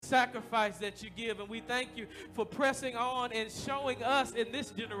sacrifice that you give. And we thank you for pressing on and showing us in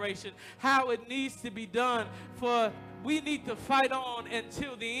this generation how it needs to be done. For we need to fight on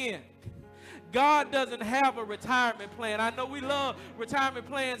until the end. God doesn't have a retirement plan. I know we love retirement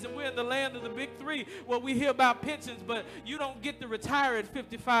plans, and we're in the land of the big three where we hear about pensions, but you don't get to retire at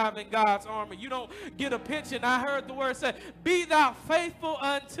 55 in God's army. You don't get a pension. I heard the word say, be thou faithful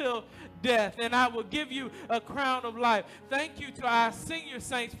until death, and I will give you a crown of life. Thank you to our senior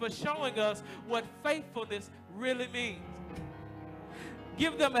saints for showing us what faithfulness really means.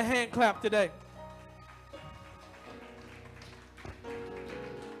 Give them a hand clap today.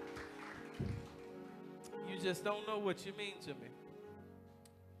 Just don't know what you mean to me.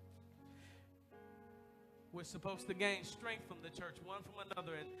 We're supposed to gain strength from the church, one from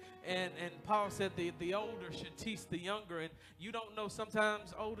another. And Paul said the older should teach the younger. And you don't know,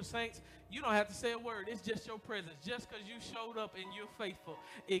 sometimes older saints, you don't have to say a word. It's just your presence. Just because you showed up and you're faithful,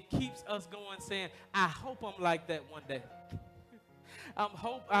 it keeps us going, saying, I hope I'm like that one day.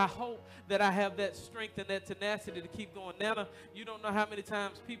 I hope that I have that strength and that tenacity to keep going. Nana, you don't know how many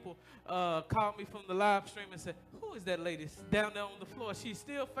times people call me from the live stream and say, who is that lady down there on the floor? She's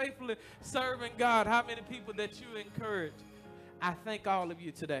still faithfully serving God. How many people that you encourage? I thank all of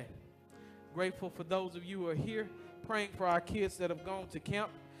you today. Grateful for those of you who are here, praying for our kids that have gone to camp.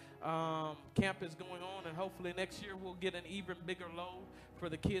 Camp is going on, and hopefully next year we'll get an even bigger load for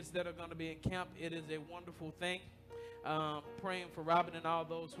the kids that are going to be in camp. It is a wonderful thing. Praying for Robin and all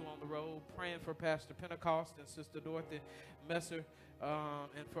those who are on the road, praying for Pastor Pentecost and Sister Dorothy Messer,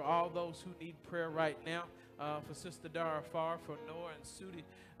 and for all those who need prayer right now, for Sister Dara Farr, for Noah and Sudi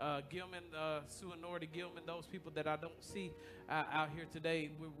Gilman, Sue and Nordy Gilman, those people that I don't see out here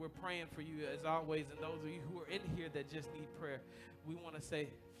today. We're praying for you as always, and those of you who are in here that just need prayer, we want to say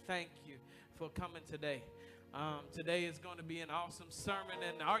thank you for coming today. Today is going to be an awesome sermon,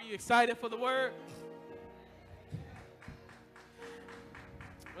 and are you excited for the word?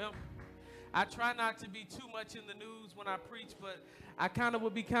 Well, I try not to be too much in the news when I preach, but I kind of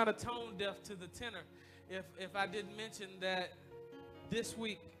would be kind of tone deaf to the tenor if I didn't mention that this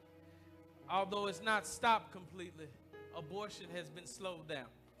week, although it's not stopped completely, abortion has been slowed down.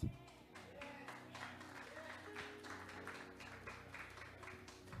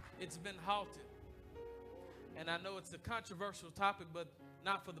 It's been halted. And I know it's a controversial topic, but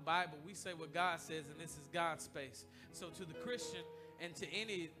not for the Bible. We say what God says, and this is God's space. So to the Christian, and to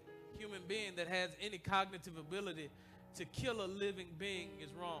any human being that has any cognitive ability, to kill a living being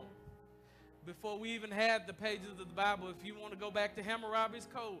is wrong. Before we even had the pages of the Bible, if you want to go back to Hammurabi's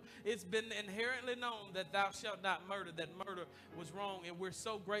Code, it's been inherently known that thou shalt not murder, that murder was wrong. And we're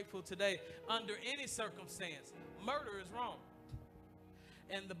so grateful today. Under any circumstance, murder is wrong.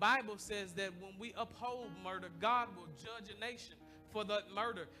 And the Bible says that when we uphold murder, God will judge a nation for that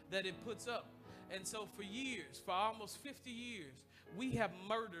murder that it puts up. And so for years, for almost 50 years, we have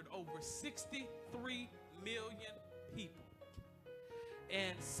murdered over 63 million people.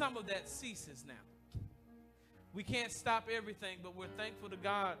 And some of that ceases now. We can't stop everything, but we're thankful to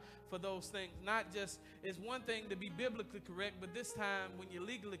God for those things. Not just, it's one thing to be biblically correct, but this time when you're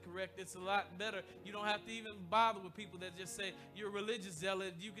legally correct, it's a lot better. You don't have to even bother with people that just say you're a religious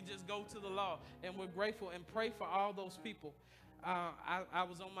zealot. You can just go to the law. And we're grateful and pray for all those people. I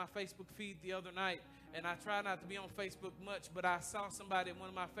was on my Facebook feed the other night, and I try not to be on Facebook much, but I saw somebody, one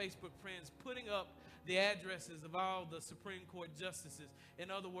of my Facebook friends, putting up the addresses of all the Supreme Court justices. In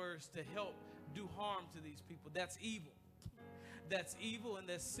other words, to help do harm to these people. That's evil. That's evil, and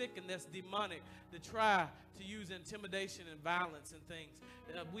that's sick, and that's demonic, to try to use intimidation and violence and things.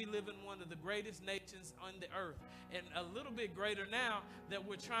 We live in one of the greatest nations on the earth, and a little bit greater now that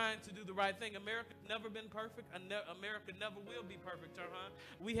we're trying to do the right thing. America's never been perfect. America never will be perfect,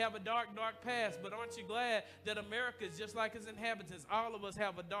 We have a dark, dark past, but aren't you glad that America is just like its inhabitants? All of us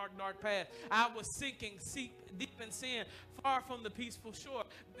have a dark, dark past. I was sinking deep in sin, far from the peaceful shore,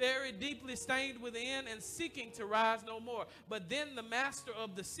 very deeply stained within and seeking to rise no more. But then the master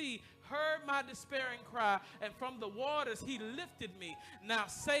of the sea heard my despairing cry, and from the waters he lifted me. Now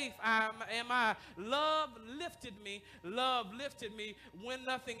safe am I. Love lifted me. Love lifted me when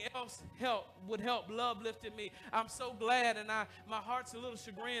nothing else would help. Love lifted me. I'm so glad, and my heart's a little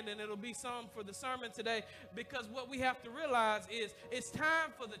chagrined, and it'll be some for the sermon today, because what we have to realize is it's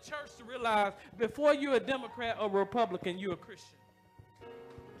time for the church to realize before you're a Democrat or Republican, you're a Christian.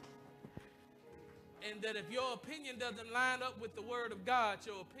 And that if your opinion doesn't line up with the word of God,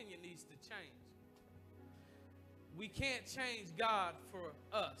 your opinion needs to change. We can't change God for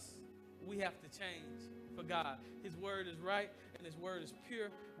us. We have to change for God. His word is right and his word is pure.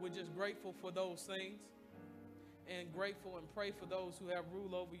 We're just grateful for those things. and grateful and pray for those who have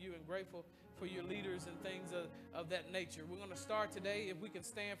rule over you and grateful for your leaders and things of that nature. We're going to start today, if we can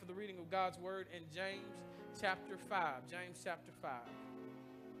stand for the reading of God's word in James chapter 5. James chapter 5.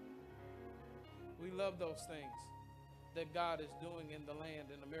 We love those things that God is doing in the land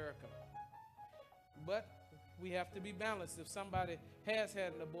in America. But we have to be balanced. If somebody has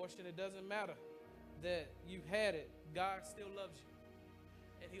had an abortion, it doesn't matter that you've had it. God still loves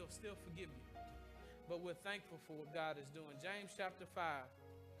you, and he'll still forgive you. But we're thankful for what God is doing. James chapter 5,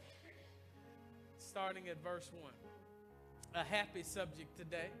 starting at verse 1. A happy subject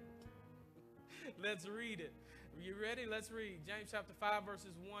today. Let's read it. Are you ready? Let's read. James chapter 5,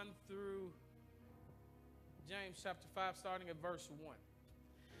 verses 1 through James chapter 5, starting at verse 1.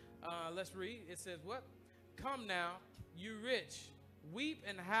 Let's read. It says, what? Come now, you rich, weep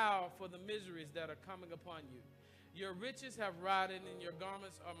and howl for the miseries that are coming upon you. Your riches have rotted, and your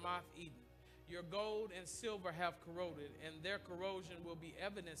garments are moth-eaten. Your gold and silver have corroded, and their corrosion will be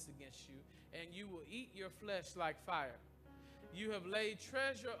evidence against you, and you will eat your flesh like fire. You have laid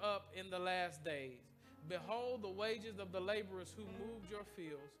treasure up in the last days. Behold, the wages of the laborers who moved your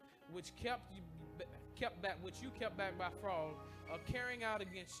fields, which you kept back by fraud, are carrying out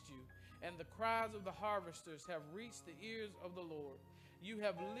against you, and the cries of the harvesters have reached the ears of the Lord. You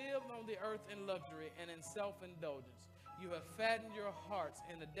have lived on the earth in luxury and in self-indulgence. You have fattened your hearts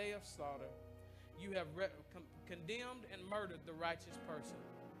in the day of slaughter. You have condemned and murdered the righteous person.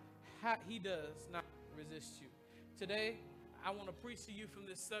 He does not resist you. Today, I want to preach to you from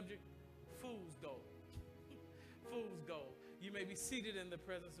this subject, fool's gold. Fool's gold. You may be seated in the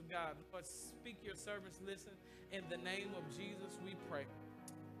presence of God. Lord, speak, your servants listen. In the name of Jesus, we pray.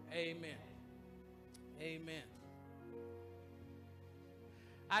 Amen. Amen.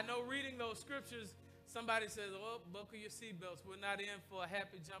 I know reading those scriptures, somebody says, well, buckle your seatbelts. We're not in for a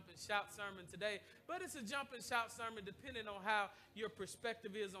happy jump and shout sermon today, but it's a jump and shout sermon depending on how your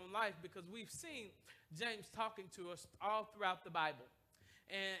perspective is on life, because we've seen James talking to us all throughout the Bible.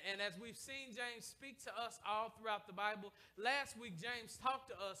 And as we've seen James speak to us all throughout the Bible, last week James talked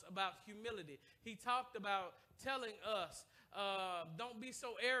to us about humility. He talked about telling us, don't be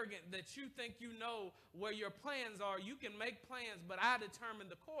so arrogant that you think you know where your plans are. You can make plans, but I determine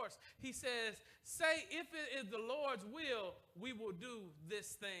the course. He says, say, if it is the Lord's will, we will do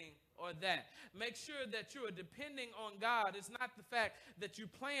this thing or that. Make sure that you are depending on God. It's not the fact that you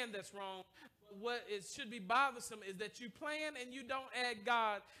plan that's wrong. What it should be bothersome is that you plan and you don't add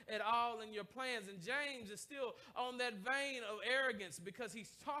God at all in your plans. And James is still on that vein of arrogance because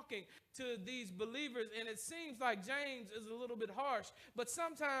he's talking to these believers, and it seems like James is a little bit harsh. But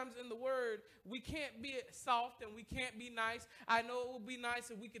sometimes in the word, we can't be soft and we can't be nice. I know it would be nice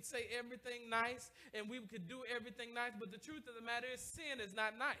if we could say everything nice and we could do everything nice, but the truth of the matter is sin is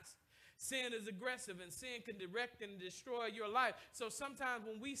not nice. Sin is aggressive, and sin can direct and destroy your life. So sometimes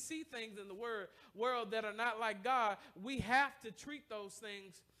when we see things in the world that are not like God, we have to treat those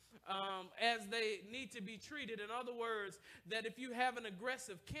things as they need to be treated. In other words, that if you have an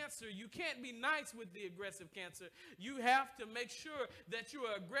aggressive cancer, you can't be nice with the aggressive cancer. You have to make sure that you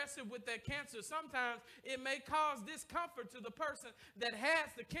are aggressive with that cancer. Sometimes it may cause discomfort to the person that has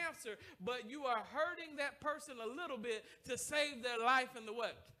the cancer, but you are hurting that person a little bit to save their life in the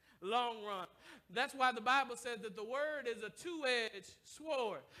what? Long run. That's why the Bible says that the word is a two-edged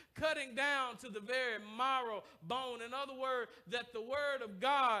sword, cutting down to the very marrow bone. In other words, that the word of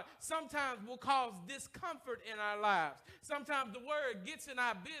God sometimes will cause discomfort in our lives. Sometimes the word gets in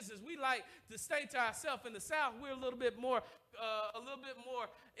our business. We like to stay to ourselves. In the South, we're a little bit more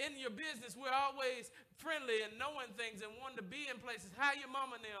in your business. We're always friendly and knowing things and wanting to be in places. How your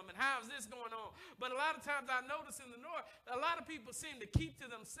mama and them, and how's this going on? But a lot of times I notice in the North, a lot of people seem to keep to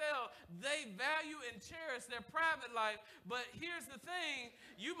themselves. They value and cherish their private life. But here's the thing,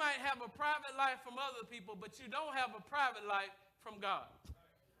 you might have a private life from other people, but you don't have a private life from God.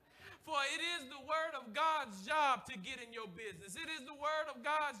 For it is the word of God's job to get in your business. It is the word of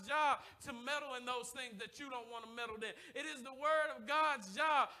God's job to meddle in those things that you don't want to meddle in. It is the word of God's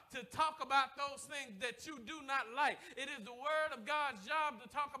job to talk about those things that you do not like. It is the word of God's job to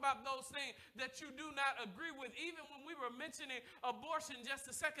talk about those things that you do not agree with. Even when we were mentioning abortion just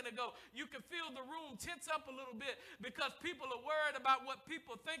a second ago, you could feel the room tense up a little bit because people are worried about what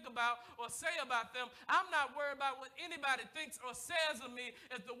people think about or say about them. I'm not worried about what anybody thinks or says of me.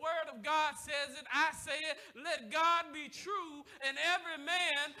 If the word of God says it, I say it. Let God be true and every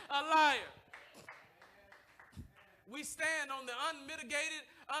man a liar. We stand on the unmitigated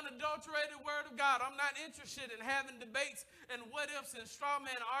unadulterated word of God. I'm not interested in having debates and what ifs and straw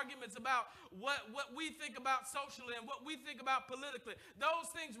man arguments about what we think about socially and what we think about politically. Those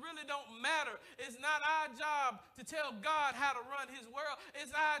things really don't matter. It's not our job to tell God how to run his world.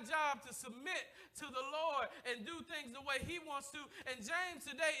 It's our job to submit to the Lord and do things the way he wants to. And James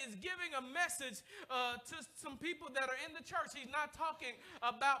today is giving a message to some people that are in the church. He's not talking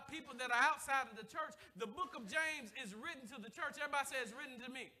about people that are outside of the church. The book of James is written to the church. Everybody says written to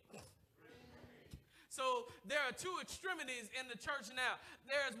me. So there are two extremities in the church now.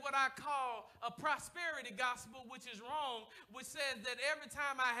 There's what I call a prosperity gospel, which is wrong, which says that every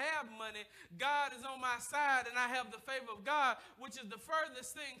time I have money, God is on my side and I have the favor of God, which is the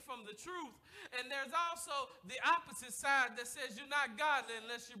furthest thing from the truth. And there's also the opposite side that says you're not godly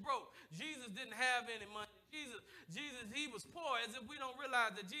unless you're broke. Jesus didn't have any money. Jesus, he was poor, as if we don't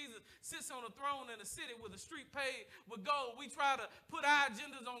realize that Jesus sits on a throne in a city with a street paved with gold. We try to put our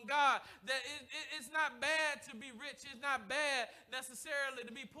agendas on God. That it's not bad to be rich. It's not bad necessarily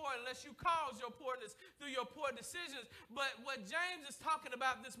to be poor unless you cause your poorness through your poor decisions. But what James is talking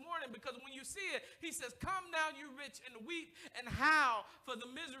about this morning, because when you see it, he says, come now, you rich, and weep and howl for the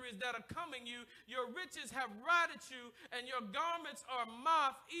miseries that are coming you. Your riches have rotted you, and your garments are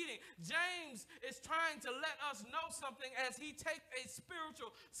moth-eating. James is trying to let us know something as he takes a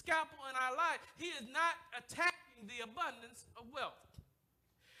spiritual scalpel in our life. He is not attacking the abundance of wealth.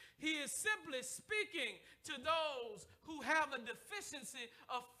 He is simply speaking to those who have a deficiency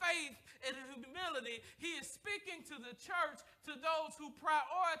of faith and humility. He is speaking to the church, to those who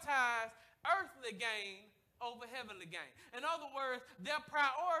prioritize earthly gain over heavenly gain. In other words, their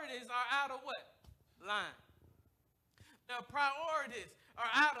priorities are out of what? Line. Their priorities are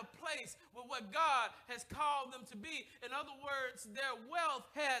out of place with what God has called them to be. In other words, their wealth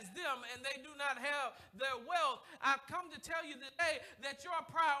has them and they do not have their wealth. I've come to tell you today that your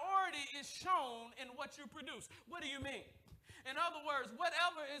priority is shown in what you produce. What do you mean? In other words,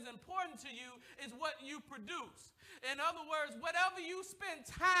 whatever is important to you is what you produce. In other words, whatever you spend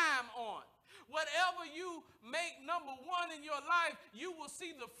time on, whatever you make number one in your life, you will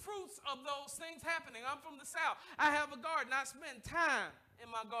see the fruits of those things happening. I'm from the South. I have a garden. I spend time in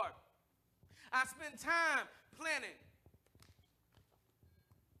my garden. I spend time planting.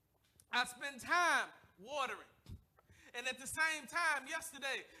 I spend time watering. And at the same time,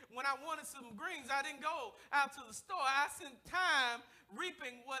 yesterday, when I wanted some greens, I didn't go out to the store. I spent time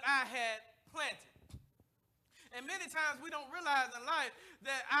reaping what I had planted. And many times we don't realize in life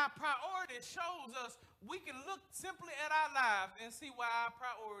that our priority shows us. We can look simply at our lives and see where our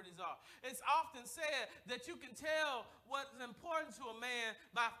priorities are. It's often said that you can tell what's important to a man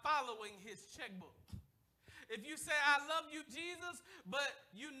by following his checkbook. If you say, I love you, Jesus, but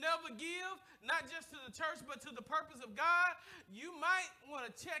you never give, not just to the church, but to the purpose of God, you might want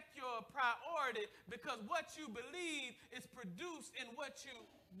to check your priority, because what you believe is produced in what you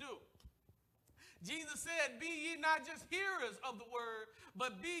do. Jesus said, be ye not just hearers of the word,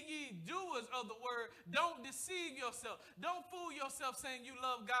 but be ye doers of the word. Don't deceive yourself. Don't fool yourself saying you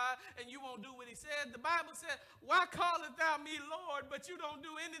love God and you won't do what he said. The Bible said, why callest thou me Lord, but you don't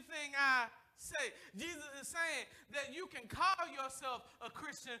do anything I say? Jesus is saying that you can call yourself a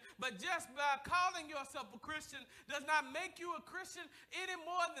Christian, but just by calling yourself a Christian does not make you a Christian any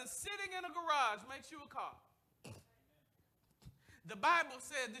more than sitting in a garage makes you a car. The Bible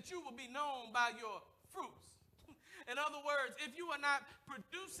says that you will be known by your fruits. In other words, if you are not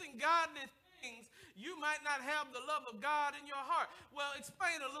producing godly things, you might not have the love of God in your heart. Well,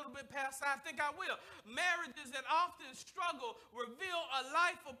 explain a little bit, Pastor. I think I will. Marriages that often struggle reveal a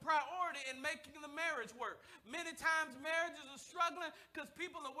life of priority in making the marriage work. Many times marriages are struggling because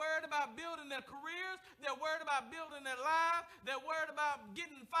people are worried about building their careers. They're worried about building their lives. They're worried about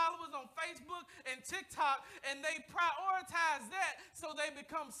getting followers on Facebook and TikTok, and they prioritize that so they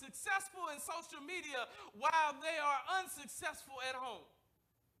become successful in social media while they are unsuccessful at home.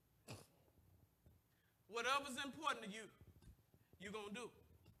 Whatever's important to you, you're going to do.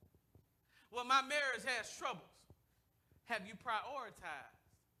 Well, my marriage has troubles. Have you prioritized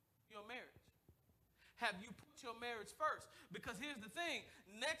your marriage? Have you put your marriage first? Because here's the thing.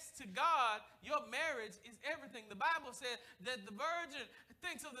 Next to God, your marriage is everything. The Bible said that the virgin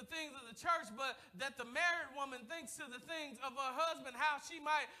thinks of the things of the church, but that the married woman thinks of the things of her husband, how she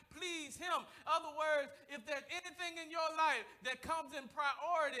might please him. In other words, if there's anything in your life that comes in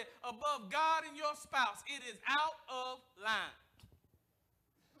priority above God and your spouse, it is out of line.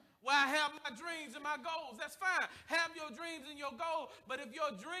 Well, I have my dreams and my goals. That's fine. Have your dreams and your goals. But if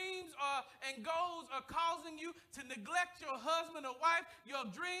your dreams and goals are causing you to neglect your husband or wife, your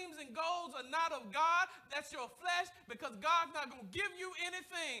dreams and goals are not of God. That's your flesh, because God's not going to give you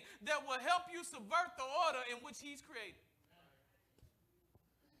anything that will help you subvert the order in which he's created.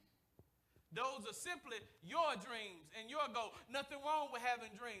 Those are simply your dreams and your goal. Nothing wrong with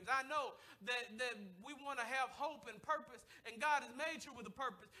having dreams. I know that we want to have hope and purpose, and God has made you with a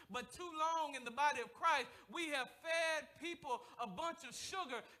purpose. But too long in the body of Christ, we have fed people a bunch of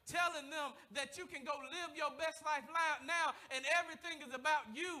sugar, telling them that you can go live your best life now, and everything is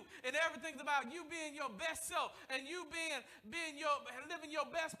about you, and everything's about you being your best self, and you living your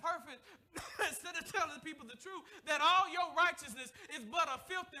best purpose. Instead of telling people the truth, that all your righteousness is but a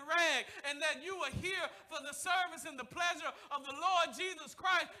filthy rag, and that you are here for the service and the pleasure of the Lord Jesus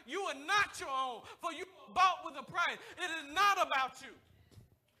Christ. You are not your own, for you were bought with a price. It is not about you.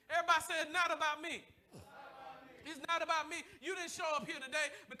 Everybody say it's not about me. It's not about me. You didn't show up here today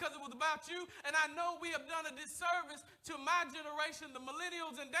because it was about you. And I know we have done a disservice to my generation, the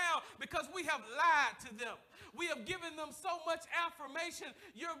millennials and down, because we have lied to them. We have given them so much affirmation.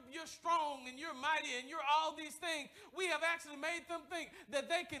 You're strong and you're mighty and you're all these things. We have actually made them think that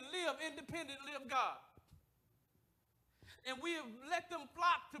they can live independently of God. And we have let them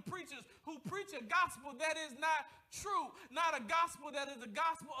flock to preachers who preach a gospel that is not true, not a gospel that is a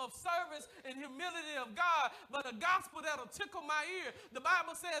gospel of service and humility of God, but a gospel that'll tickle my ear. The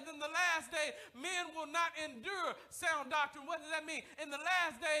Bible says in the last day, men will not endure sound doctrine. What does that mean? In the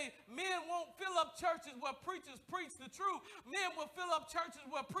last day, men won't fill up churches where preachers preach the truth. Men will fill up churches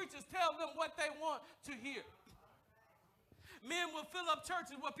where preachers tell them what they want to hear. Men will fill up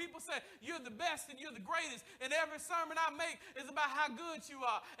churches where people say, you're the best and you're the greatest. And every sermon I make is about how good you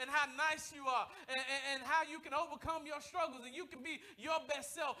are and how nice you are and how you can overcome your struggles and you can be your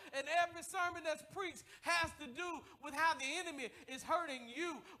best self. And every sermon that's preached has to do with how the enemy is hurting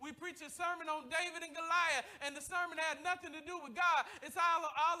you. We preach a sermon on David and Goliath, and the sermon had nothing to do with God. It's all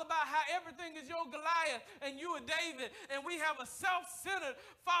about how everything is your Goliath and you are David. And we have a self-centered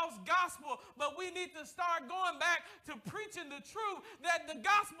false gospel, but we need to start going back to preaching the truth, that the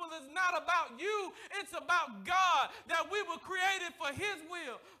gospel is not about you, it's about God, that we were created for his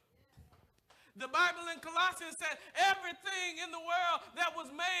will. The Bible in Colossians said everything in the world that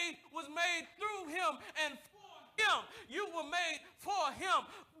was made through him and for him. You were made for him,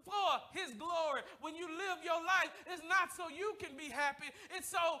 for his glory. When you live your life, it's not so you can be happy,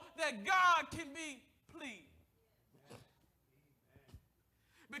 it's so that God can be pleased.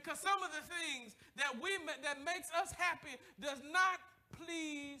 Because some of the things that makes us happy does not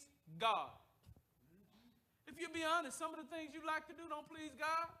please God. If you be honest, some of the things you like to do don't please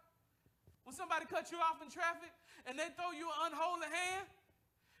God. When somebody cuts you off in traffic and they throw you an unholy hand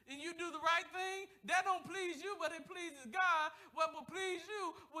and you do the right thing, that don't please you, but it pleases God. What will please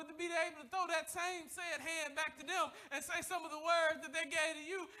you would be able to throw that same said hand back to them and say some of the words that they gave to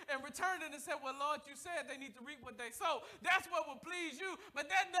you and return it and say, well, Lord, you said they need to reap what they sow. That's what will please you, but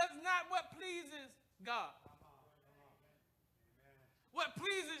that does not what pleases God. What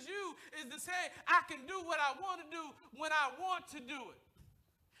pleases you is to say, I can do what I want to do when I want to do it.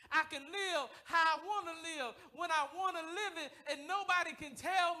 I can live how I want to live when I want to live it, and nobody can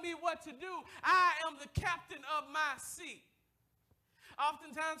tell me what to do. I am the captain of my sea.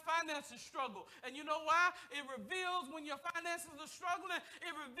 Oftentimes finances struggle, and you know why? It reveals when your finances are struggling,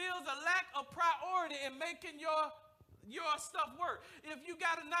 it reveals a lack of priority in making your stuff work. If you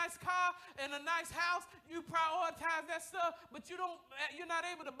got a nice car and a nice house, you prioritize that stuff, but you're not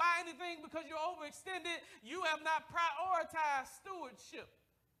able to buy anything because you're overextended. You have not prioritized stewardship.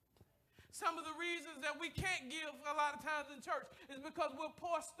 Some of the reasons that we can't give a lot of times in church is because we're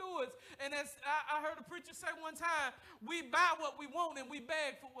poor stewards. And as I heard a preacher say one time, we buy what we want and we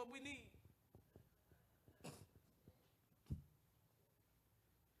beg for what we need.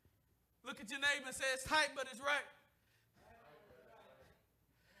 Look at your neighbor and say, it's tight, but it's right.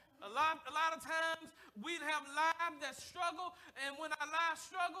 A lot of times we have lives that struggle, and when our lives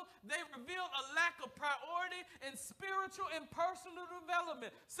struggle, they reveal a lack of priority in spiritual and personal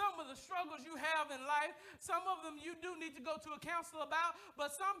development. Some of the struggles you have in life, some of them you do need to go to a counselor about, but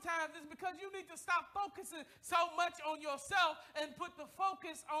sometimes it's because you need to stop focusing so much on yourself and put the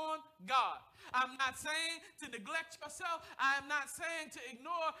focus on God. I'm not saying to neglect yourself. I am not saying to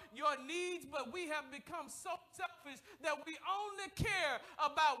ignore your needs, but we have become so selfish that we only care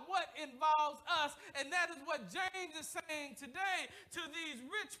about what involves us, and that is what James James is saying today to these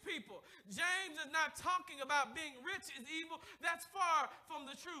rich people, James is not talking about being rich is evil. That's far from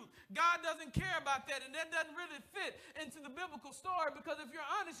the truth. God doesn't care about that, and that doesn't really fit into the biblical story, because if you're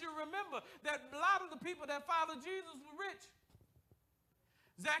honest, you remember that a lot of the people that followed Jesus were rich.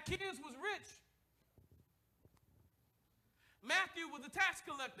 Zacchaeus was rich. Matthew was a tax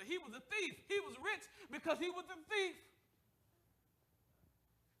collector. He was a thief. He was rich because he was a thief.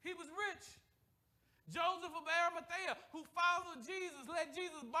 He was rich. Joseph of Arimathea, who followed Jesus, let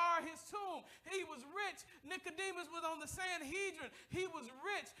Jesus borrow his tomb. He was rich. Nicodemus was on the Sanhedrin. He was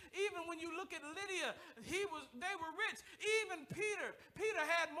rich. Even when you look at Lydia, they were rich. Even Peter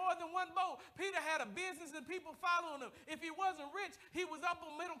had more than one boat. Peter had a business and people following him. If he wasn't rich, he was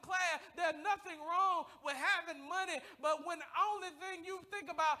upper middle class. There's nothing wrong with having money, but when the only thing you think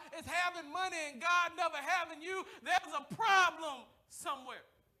about is having money and God never having you, there's a problem somewhere.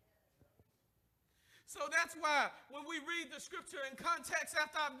 So that's why when we read the scripture in context,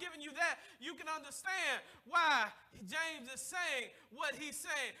 after I've given you that, you can understand why James is saying what he's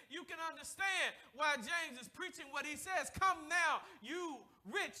saying. You can understand why James is preaching what he says. Come now, you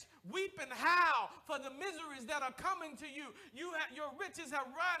rich, weep and howl for the miseries that are coming to you. Your riches have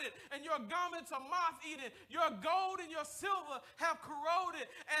rotted, and your garments are moth-eaten. Your gold and your silver have corroded,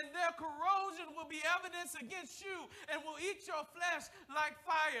 and their corrosion will be evidence against you and will eat your flesh like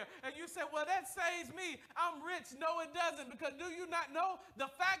fire. And you say, well, that saves me. I'm rich. No, it doesn't, because do you not know the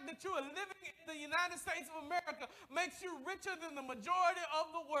fact that you are living in the United States of America makes you richer than the majority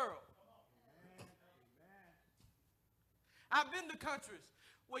of the world? I've been to countries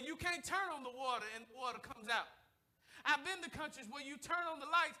where you can't turn on the water and the water comes out. I've been to countries where you turn on the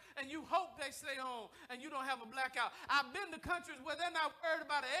lights and you hope they stay on and you don't have a blackout. I've been to countries where they're not worried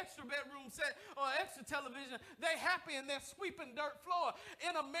about an extra bedroom set or extra television. They're happy and they're sweeping dirt floor.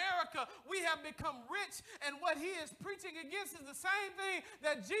 In America, we have become rich, and what he is preaching against is the same thing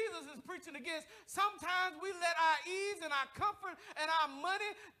that Jesus is preaching against. Sometimes we let our ease and our comfort and our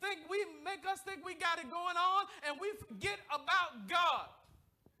money make us think we got it going on, and we forget about God.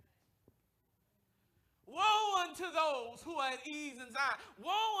 Woe unto those who are at ease in Zion.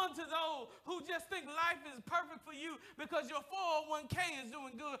 Woe unto those who just think life is perfect for you because your 401k is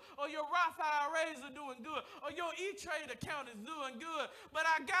doing good, or your Roth IRAs are doing good, or your E-Trade account is doing good. But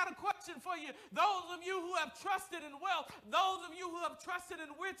I got a question for you. Those of you who have trusted in wealth, those of you who have trusted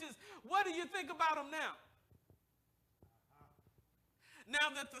in riches, what do you think about them now?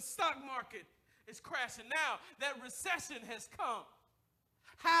 Now that the stock market is crashing, now that recession has come,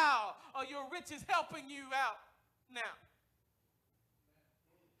 how are your riches helping you out now?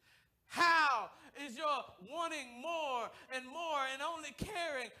 How is your wanting more and only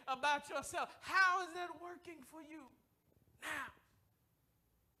caring about yourself? How is that working for you now?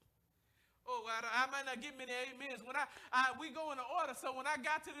 Oh, I might not get many amens. When we go in the order, so when I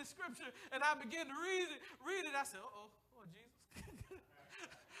got to this scripture and I began to read it, I said, oh, Jesus.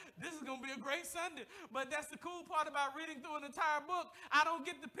 This is going to be a great Sunday. But that's the cool part about reading through an entire book. I don't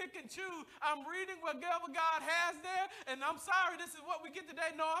get to pick and choose. I'm reading whatever God has there, and I'm sorry this is what we get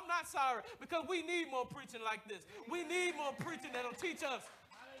today. No, I'm not sorry, because we need more preaching like this. We need more preaching that'll teach us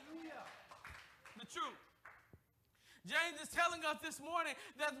the truth. James is telling us this morning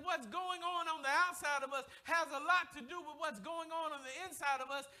that what's going on the outside of us has a lot to do with what's going on the inside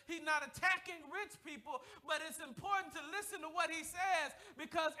of us. He's not attacking rich people, but it's important to listen to what he says,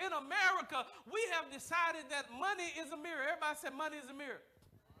 because in America, we have decided that money is a mirror. Everybody said money is a mirror.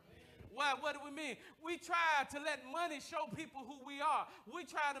 Why? What do we mean? We try to let money show people who we are. We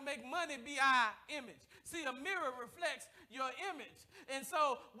try to make money be our image. See, a mirror reflects your image. And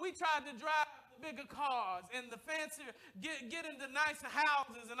so we try to drive bigger cars and the fancier, get into nicer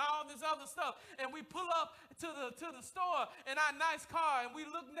houses and all this other stuff. And we pull up to the store in our nice car, and we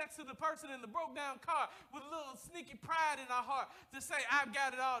look next to the person in the broke down car with a little sneaky pride in our heart to say, I've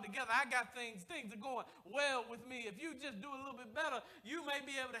got it all together. I got things are going well with me. If you just do a little bit better, you may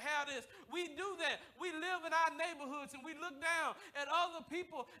be able to have this. We do that. We live in our neighborhoods, and we look down at other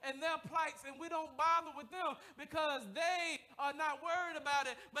people and their plights, and we don't bother with them because they are not worried about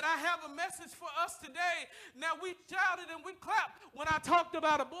it. But I have a message for us today. Now, we shouted and we clapped when I talked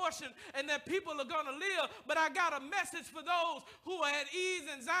about abortion and that people are going to live, but I got a message for those who are at ease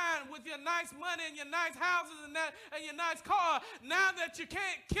in Zion with your nice money and your nice houses and your nice car. Now that you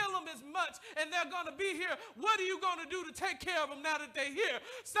can't kill them as much and they're going to be here, what are you going to do to take care of them now that they're here?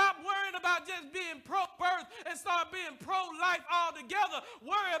 Stop worrying about just being pro-birth and start being pro-life altogether.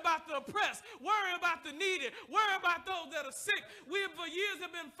 Worry about the oppressed. Worry about the needy. Worry about those that are sick. We for years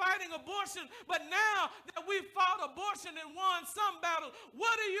have been fighting abortion But now that we've fought abortion and won some battles,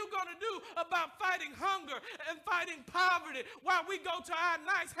 what are you going to do about fighting hunger and fighting poverty while we go to our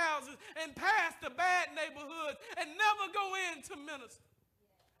nice houses and pass the bad neighborhoods and never go in to minister?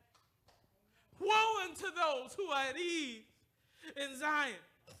 Woe unto those who are at ease in Zion.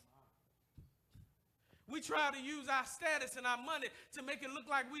 We try to use our status and our money to make it look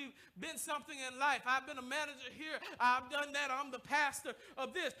like we've been something in life. I've been a manager here. I've done that. I'm the pastor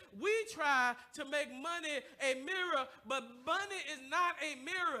of this. We try to make money a mirror, but money is not a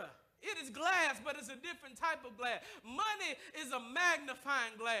mirror. It is glass, but it's a different type of glass. Money is a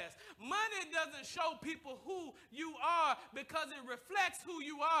magnifying glass. Money doesn't show people who you are because it reflects who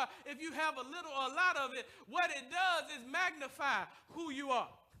you are. If you have a little or a lot of it, what it does is magnify who you are.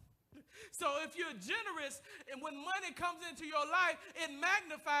 So if you're generous and when money comes into your life, it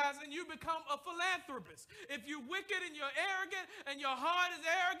magnifies and you become a philanthropist. If you're wicked and you're arrogant and your heart is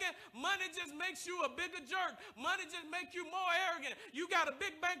arrogant, money just makes you a bigger jerk. Money just makes you more arrogant. You got a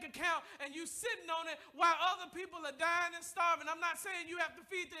big bank account and you sitting on it while other people are dying and starving. I'm not saying you have to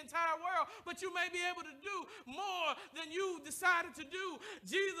feed the entire world, but you may be able to do more than you decided to do.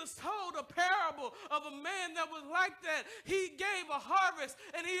 Jesus told a parable of a man that was like that. He gave a harvest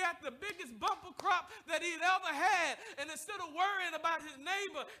and he had the biggest bumper crop that he'd ever had. And instead of worrying about his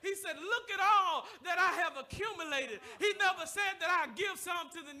neighbor, he said, look at all that I have accumulated. He never said that I give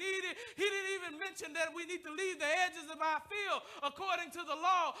some to the needy. He didn't even mention that we need to leave the edges of our field according to the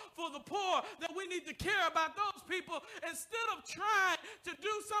law for the poor, that we need to care about those people. Instead of trying to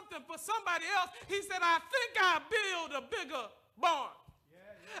do something for somebody else, he said, I think I'll build a bigger barn.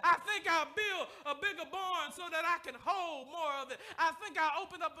 I think I'll build a bigger barn so that I can hold more of it. I think I'll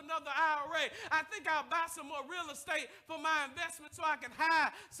open up another IRA. I think I'll buy some more real estate for my investment so I can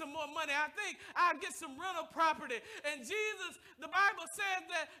hide some more money. I think I'll get some rental property. And Jesus, the Bible says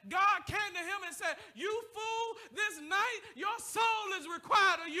that God came to him and said, you fool, this night your soul is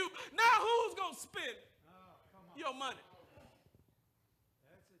required of you. Now who's going to spend your money?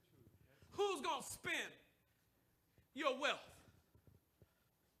 That's the truth. Who's going to spend your wealth?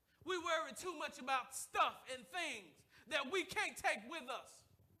 We worry too much about stuff and things that we can't take with us.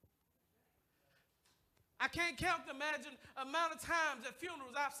 I can't count the amount of times at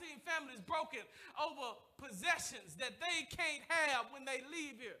funerals I've seen families broken over possessions that they can't have when they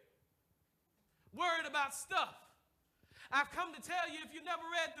leave here. Worried about stuff. I've come to tell you, if you never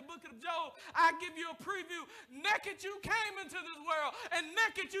read the book of Job, I give you a preview. Naked you came into this world, and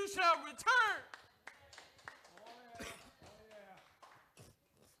naked you shall return.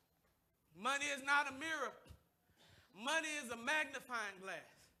 Money is not a mirror. Money is a magnifying glass.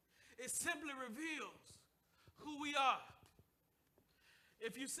 It simply reveals who we are.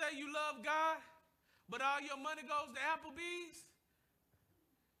 If you say you love God, but all your money goes to Applebee's,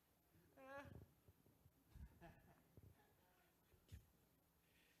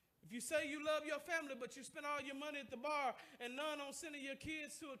 if you say you love your family, but you spend all your money at the bar and none on sending your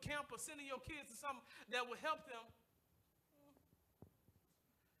kids to a camp or sending your kids to something that will help them,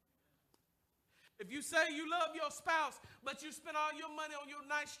 if you say you love your spouse, but you spend all your money on your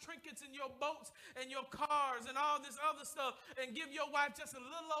nice trinkets and your boats and your cars and all this other stuff and give your wife just a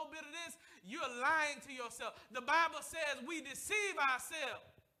little old bit of this, you're lying to yourself. The Bible says we deceive ourselves.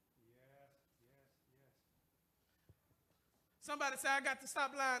 Yes. Somebody say, I got to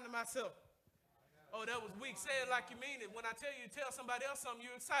stop lying to myself. Oh, that was weak. Say it like you mean it. When I tell you to tell somebody else something,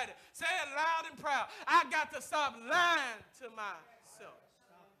 you're excited. Say it loud and proud. I got to stop lying to myself.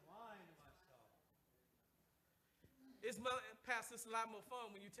 Pastor, it's a lot more fun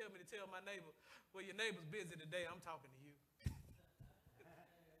when you tell me to tell my neighbor, well, your neighbor's busy today. I'm talking to you.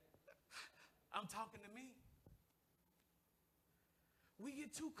 I'm talking to me. We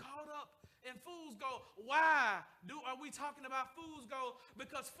get too caught up in fool's gold. Why are we talking about fool's gold?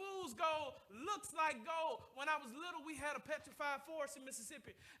 Because fool's gold looks like gold. When I was little, we had a petrified forest in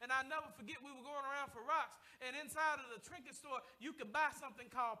Mississippi. And I'll never forget, we were going around for rocks. And inside of the trinket store, you could buy something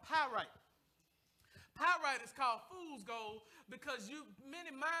called pyrite. Pyrite is called fool's gold because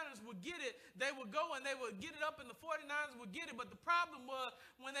many miners would get it. They would go and they would get it up, and the 49ers would get it. But the problem was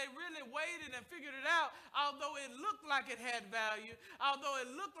when they really waited and figured it out, although it looked like it had value, although it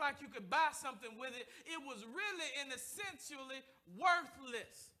looked like you could buy something with it, it was really and essentially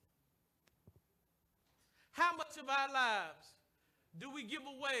worthless. How much of our lives do we give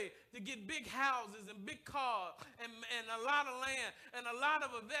away to get big houses and big cars and a lot of land and a lot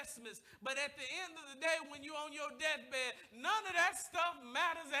of investments? But at the end of the day, when you're on your deathbed, none of that stuff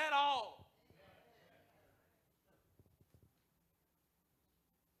matters at all.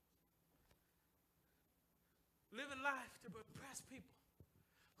 Living life to impress people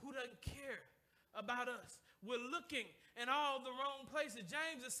who doesn't care about us. We're looking in all the wrong places.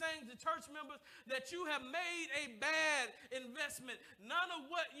 James is saying to church members that you have made a bad investment. None of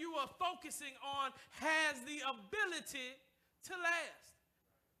what you are focusing on has the ability to last.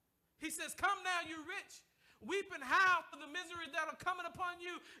 He says, come now, you rich. Weep and howl for the misery that are coming upon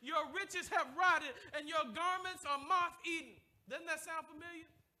you. Your riches have rotted and your garments are moth-eaten. Doesn't that sound familiar?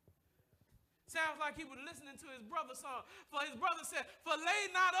 Sounds like he was listening to his brother's song. For his brother said, for lay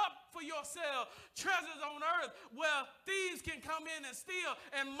not up for yourself treasures on earth where thieves can come in and steal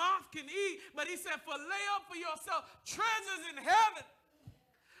and moth can eat. But he said, for lay up for yourself treasures in heaven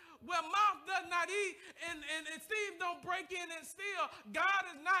where moth does not eat and thieves don't break in and steal. God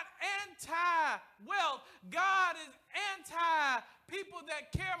is not anti-wealth. God is anti-people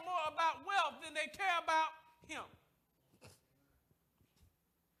that care more about wealth than they care about him.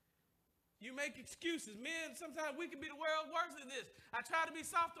 You make excuses. Men, sometimes we can be the world's worst at this. I try to be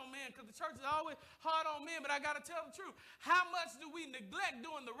soft on men because the church is always hard on men, but I got to tell the truth. How much do we neglect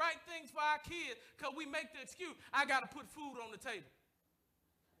doing the right things for our kids because we make the excuse, I got to put food on the table.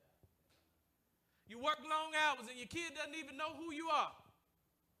 You work long hours and your kid doesn't even know who you are.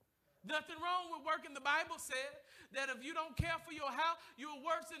 Nothing wrong with working. The Bible said that if you don't care for your house, you're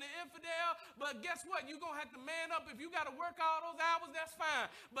worse than an infidel. But guess what? You're going to have to man up. If you got to work all those hours, that's fine.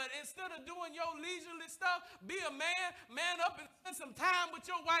 But instead of doing your leisurely stuff, be a man, man up and spend some time with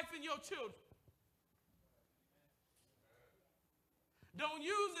your wife and your children. Don't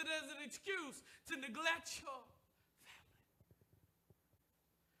use it as an excuse to neglect your family.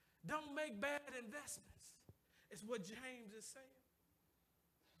 Don't make bad investments. It's what James is saying.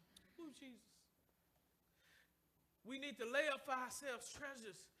 Jesus. We need to lay up for ourselves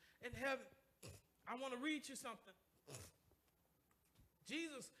treasures in heaven. I want to read you something.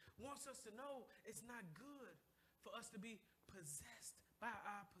 Jesus wants us to know it's not good for us to be possessed by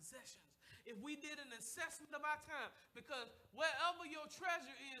our possessions. If we did an assessment of our time, because wherever your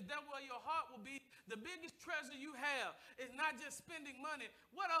treasure is, that's where your heart will be. The biggest treasure you have is not just spending money.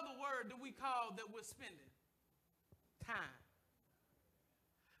 What other word do we call that we're spending? Time.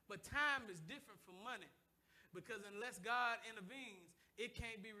 But time is different from money because unless God intervenes, it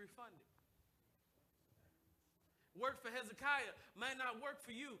can't be refunded. Work for Hezekiah may not work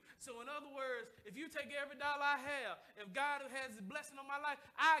for you. So in other words, if you take every dollar I have, if God has a blessing on my life,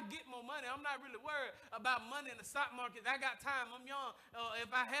 I get more money. I'm not really worried about money in the stock market. I got time. I'm young.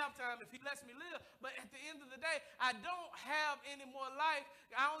 If I have time, if he lets me live. But at the end of the day, I don't have any more life.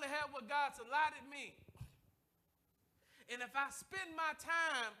 I only have what God's allotted me. And if I spend my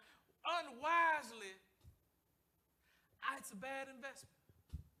time unwisely, it's a bad investment.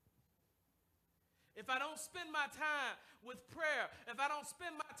 If I don't spend my time with prayer, if I don't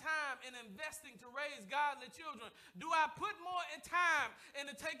spend my time in investing to raise godly children, do I put more in time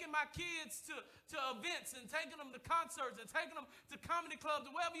into taking my kids to events and taking them to concerts and taking them to comedy clubs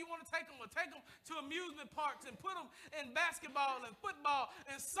or wherever you want to take them, or take them to amusement parks and put them in basketball and football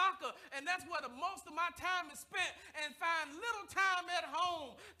and soccer, and that's where the most of my time is spent, and find little time at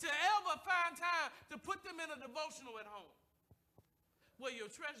home to ever find time to put them in a devotional at home where your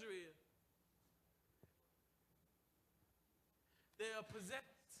treasure is. They are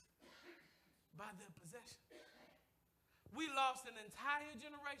possessed by their possession. We lost an entire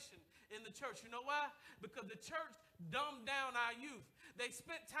generation in the church. You know why? Because the church dumbed down our youth. They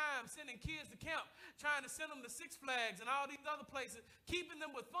spent time sending kids to camp, trying to send them to Six Flags and all these other places, keeping them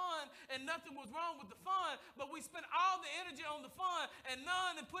with fun, and nothing was wrong with the fun, but we spent all the energy on the fun and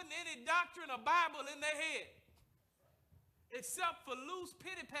none in putting any doctrine or Bible in their head. Except for loose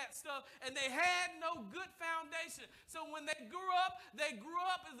pity-pat stuff, and they had no good foundation. So when they grew up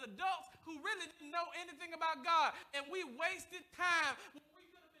as adults who really didn't know anything about God, and we wasted time.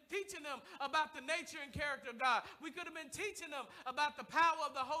 Teaching them about the nature and character of God. We could have been teaching them about the power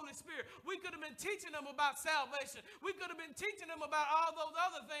of the Holy Spirit. We could have been teaching them about salvation. We could have been teaching them about all those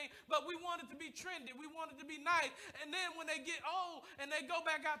other things, but we wanted to be trendy. We wanted to be nice. And then when they get old and they go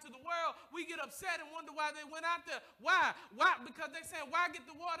back out to the world, we get upset and wonder why they went out there. Why? Because they're saying, why get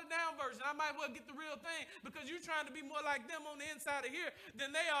the watered down version? I might as well get the real thing because you're trying to be more like them on the inside of here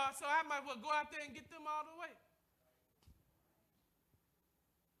than they are, so I might as well go out there and get them all the way.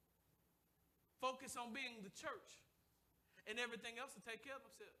 Focus on being the church, and everything else will take care of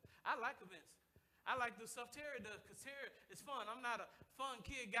themselves. I like events. I like the stuff Terry does because Terry is fun. I'm not a fun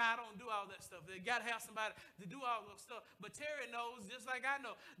kid guy. I don't do all that stuff. They got to have somebody to do all that stuff. But Terry knows, just like I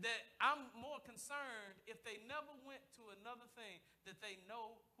know, that I'm more concerned if they never went to another thing, that they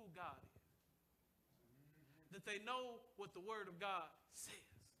know who God is. That they know what the Word of God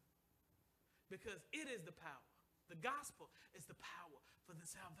says. Because it is the power. The gospel is the power for for the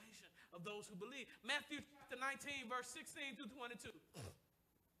salvation of those who believe. Matthew chapter 19, verse 16 through 22.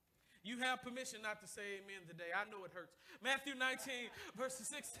 You have permission not to say amen today. I know it hurts. Matthew 19, verses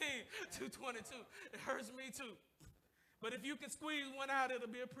 16 to 22. It hurts me too. But if you can squeeze one out,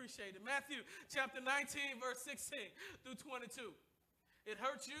 it'll be appreciated. Matthew chapter 19, verse 16 through 22. It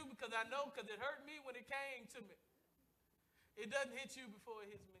hurts you because I know, because it hurt me when it came to me. It doesn't hit you before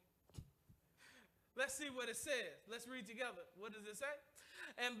it hits me. Let's see what it says. Let's read together. What does it say?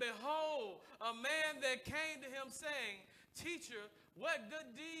 And behold, a man that came to him saying, Teacher, what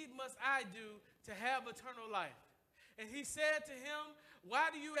good deed must I do to have eternal life? And he said to him,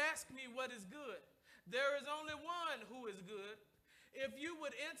 Why do you ask me what is good? There is only one who is good. If you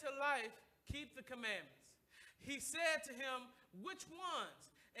would enter life, keep the commandments. He said to him, Which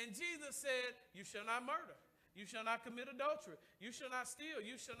ones? And Jesus said, You shall not murder. You shall not commit adultery. You shall not steal.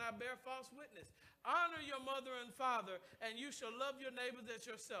 You shall not bear false witness. Honor your mother and father, and you shall love your neighbors as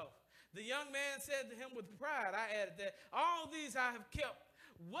yourself. The young man said to him with pride, I added that, all these I have kept.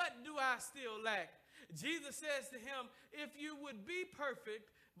 What do I still lack? Jesus says to him, if you would be perfect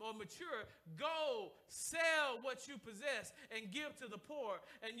or mature, go sell what you possess and give to the poor,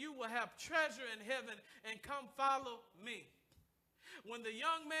 and you will have treasure in heaven, and come follow me. When the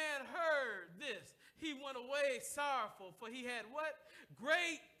young man heard this, he went away sorrowful, for he had what?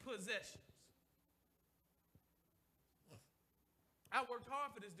 Great possessions. I worked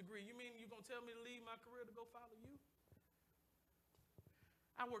hard for this degree. You mean you're going to tell me to leave my career to go follow you?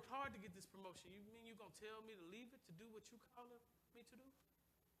 I worked hard to get this promotion. You mean you're going to tell me to leave it to do what you calling me to do?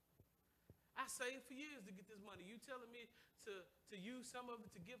 I saved for years to get this money. You telling me to use some of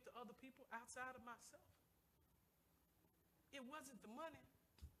it to give to other people outside of myself? It wasn't the money.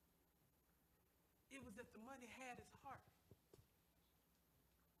 It was that the money had his heart.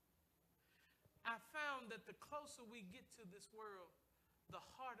 I found that the closer we get to this world, the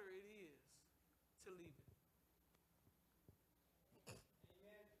harder it is to leave it.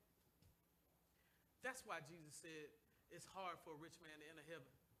 Amen. That's why Jesus said it's hard for a rich man to enter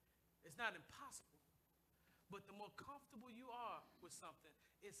heaven. It's not impossible, but the more comfortable you are with something,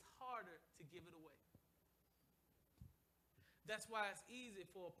 it's harder to give it away. That's why it's easy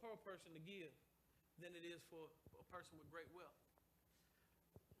for a poor person to give than it is for a person with great wealth.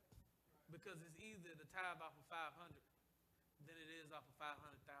 Because it's easier to tithe off of 500 than it is off of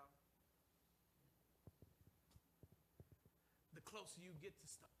 500,000. The closer you get to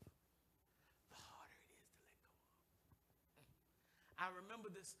stuff, the harder it is to let go of. I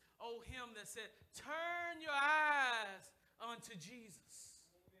remember this old hymn that said, turn your eyes unto Jesus.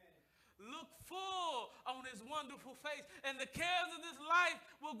 Look full on his wonderful face, and the cares of this life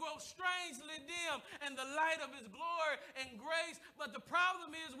will grow strangely dim, and the light of his glory and grace. But the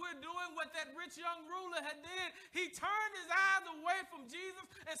problem is we're doing what that rich young ruler had did. He turned his eyes away from Jesus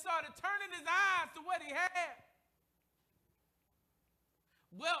and started turning his eyes to what he had.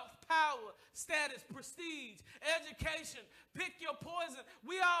 Wealth, power, status, prestige, education, pick your poison.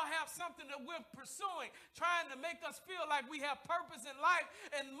 We all have something that we're pursuing, trying to make us feel like we have purpose in life,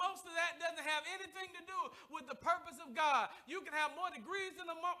 and most of that doesn't have anything to do with the purpose of God. You can have more degrees than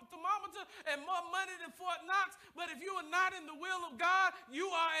a thermometer and more money than Fort Knox, but if you are not in the will of God,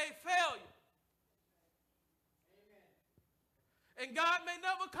 you are a failure. Amen. And God may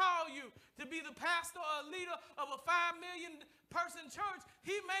never call you to be the pastor or leader of a 5 million person church.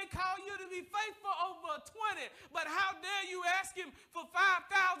 He may call you to be faithful over 20, but how dare you ask him for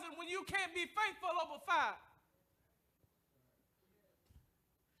 5,000 when you can't be faithful over 5?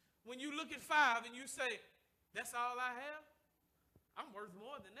 When you look at 5 and you say, that's all I have? I'm worth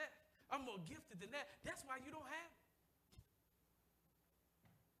more than that. I'm more gifted than that. That's why you don't have it.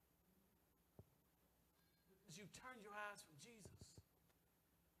 Because you turned your eyes from Jesus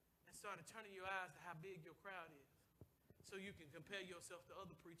and started turning your eyes to how big your crowd is. So you can compare yourself to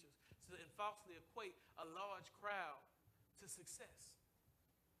other preachers and falsely equate a large crowd to success.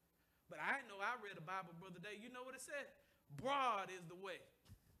 But I know I read the Bible, Brother Day. You know what it said? Broad is the way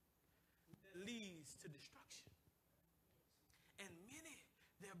that leads to destruction, and many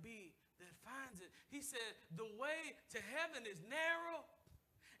there be that finds it. He said the way to heaven is narrow,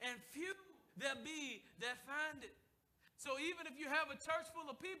 and few there be that find it. So even if you have a church full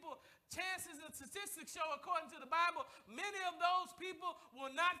of people, chances and statistics show, according to the Bible, many of those people will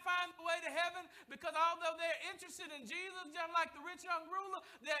not find the way to heaven, because although they're interested in Jesus, just like the rich young ruler,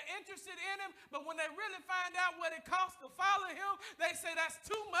 they're interested in him, but when they really find out what it costs to follow him, they say that's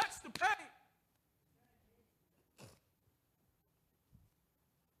too much to pay.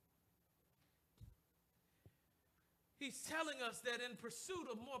 He's telling us that in pursuit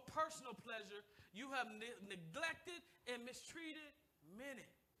of more personal pleasure, you have neglected and mistreated many.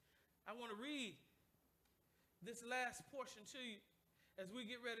 I want to read this last portion to you as we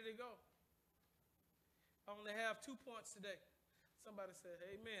get ready to go. I only have 2 points today. Somebody said,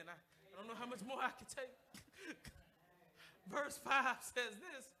 amen. I don't know how much more I can take. Verse 5 says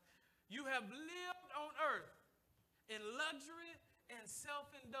this: you have lived on earth in luxury and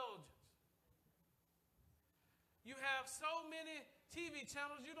self-indulgence. You have so many TV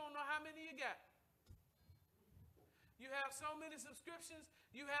channels, you don't know how many you got. You have so many subscriptions,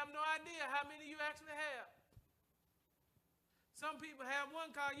 you have no idea how many you actually have. Some people have one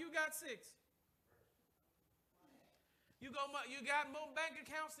car, you got 6. You got more bank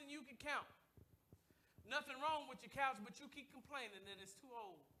accounts than you can count. Nothing wrong with your couch, but you keep complaining that it's too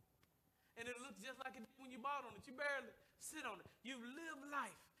old. And it looks just like it did when you bought on it. You barely sit on it. You live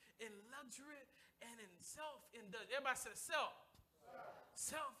life in luxury and in self-indulgence. Everybody says self.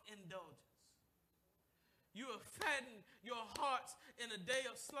 Self-indulgence. You have fattened your hearts in a day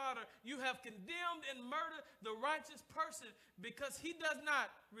of slaughter. You have condemned and murdered the righteous person because he does not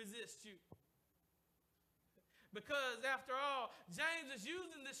resist you. Because after all, James is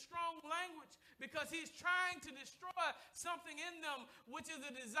using this strong language because he's trying to destroy something in them, which is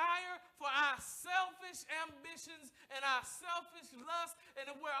a desire for our selfish ambitions and our selfish lust. And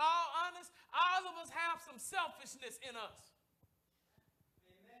if we're all honest, all of us have some selfishness in us.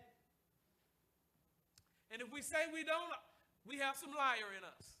 Amen. And if we say we don't, we have some liar in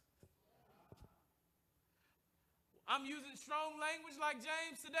us. I'm using strong language like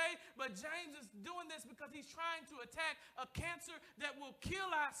James today, but James is doing this because he's trying to attack a cancer that will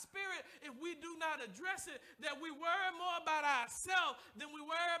kill our spirit if we do not address it, that we worry more about ourselves than we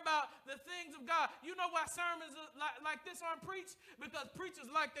worry about the things of God. You know why sermons like this aren't preached? Because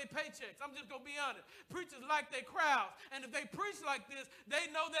preachers like their paychecks. I'm just going to be honest. Preachers like their crowds. And if they preach like this, they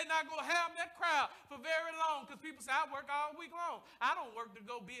know they're not going to have that crowd for very long, because people say, I work all week long. I don't work to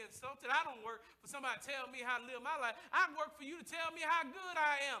go be insulted. I don't work for somebody to tell me how to live my life. I work for you to tell me how good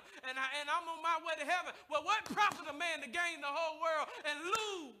I am, and I'm on my way to heaven. Well, what profit a man to gain the whole world and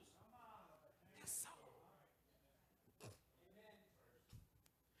lose his soul?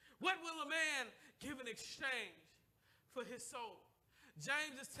 What will a man give in exchange for his soul?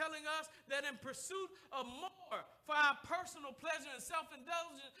 James is telling us that in pursuit of more for our personal pleasure and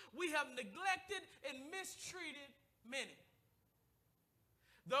self-indulgence, we have neglected and mistreated many.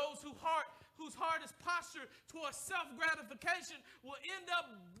 Those whose heart is postured towards self-gratification will end up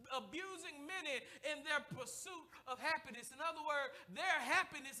abusing many in their pursuit of happiness. In other words, their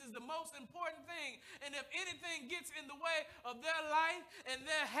happiness is the most important thing. And if anything gets in the way of their life and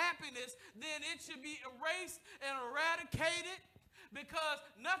their happiness, then it should be erased and eradicated. Because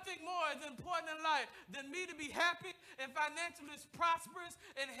nothing more is important in life than me to be happy and financially prosperous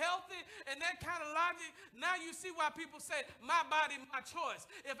and healthy and that kind of logic. Now you see why people say, my body, my choice.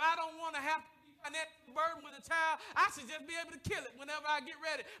 If I don't want to have to be financially burdened with a child, I should just be able to kill it whenever I get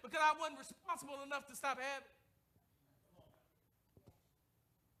ready because I wasn't responsible enough to stop having it.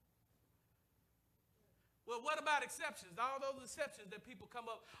 Well, what about exceptions? All those exceptions that people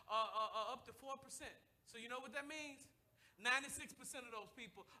come up to 4%. So you know what that means? 96% of those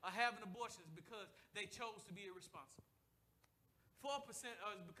people are having abortions because they chose to be irresponsible. 4%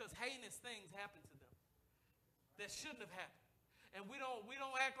 are because heinous things happen to them that shouldn't have happened. And we don't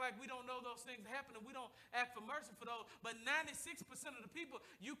act like we don't know those things happen, and we don't act for mercy for those. But 96% of the people,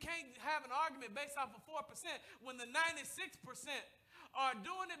 you can't have an argument based off of 4% when the 96% are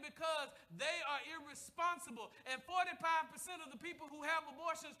doing it because they are irresponsible. And 45% of the people who have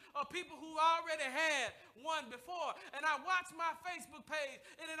abortions are people who already had one before. And I watched my Facebook page,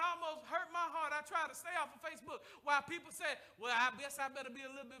 and it almost hurt my heart. I try to stay off of Facebook while people say, well, I guess I better be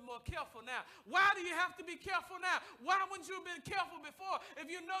a little bit more careful now. Why do you have to be careful now? Why wouldn't you have been careful before?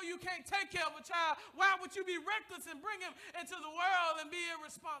 If you know you can't take care of a child, why would you be reckless and bring him into the world and be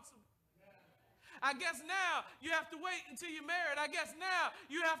irresponsible? I guess now you have to wait until you're married. I guess now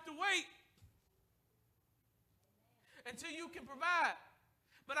you have to wait until you can provide.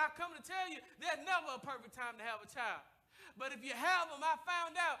 But I come to tell you, there's never a perfect time to have a child. But if you have them, I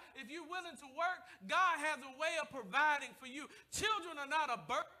found out, if you're willing to work, God has a way of providing for you. Children are not a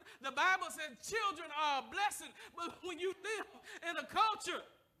burden. The Bible says children are a blessing. But when you live in a culture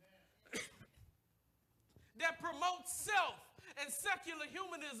that promotes self and secular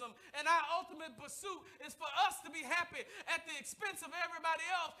humanism, and our ultimate pursuit is for us to be happy at the expense of everybody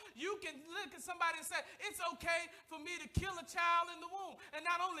else, you can look at somebody and say, it's okay for me to kill a child in the womb. And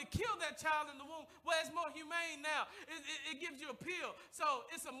not only kill that child in the womb, well, it's more humane now. It gives you a pill. So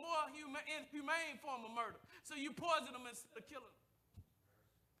it's a more inhumane form of murder. So you poison them instead of killing them.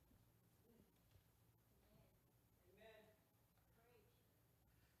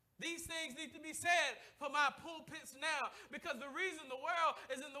 These things need to be said for my pulpits now, because the reason the world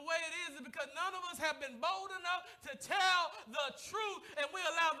is in the way it is because none of us have been bold enough to tell the truth, and we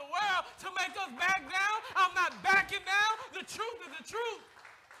allow the world to make us back down. I'm not backing down. The truth is the truth.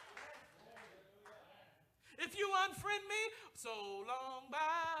 If you unfriend me, so long,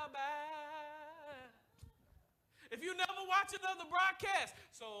 bye-bye. If you never watch another broadcast,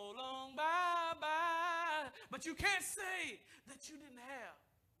 so long, bye-bye. But you can't say that you didn't have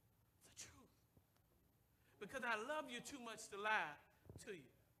the truth, because I love you too much to lie to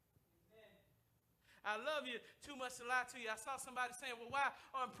you. I love you too much to lie to you. I saw somebody saying, well, why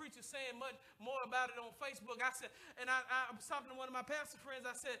aren't preachers saying much more about it on Facebook? I said, and I was talking to one of my pastor friends.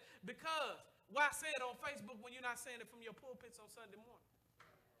 I said, because why say it on Facebook when you're not saying it from your pulpits on Sunday morning?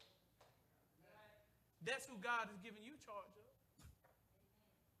 That's who God is giving you charge of.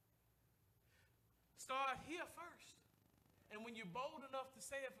 Start here first. And when you're bold enough to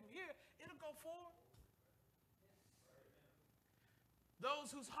say it from here, it'll go forward.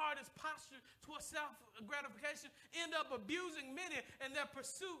 Those whose heart is postured towards self-gratification end up abusing many in their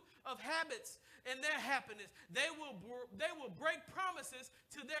pursuit of habits and their happiness. They will break promises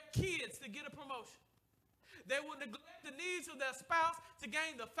to their kids to get a promotion. They will neglect the needs of their spouse to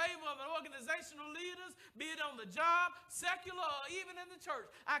gain the favor of organizational leaders, be it on the job, secular, or even in the church.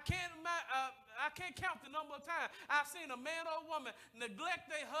 I can't count the number of times I've seen a man or a woman neglect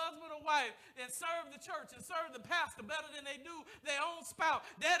their husband or wife and serve the church and serve the pastor better than they do their own spouse.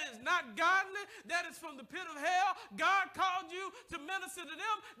 That is not godly. That is from the pit of hell. God called you to minister to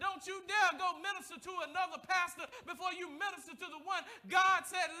them. Don't you dare go minister to another pastor before you minister to the one God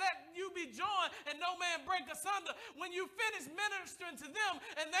said, let you be joined and no man break asunder. When you finish ministering to them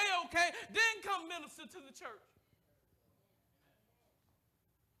and they okay, then come minister to the church.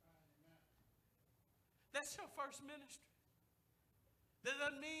 That's your first ministry. That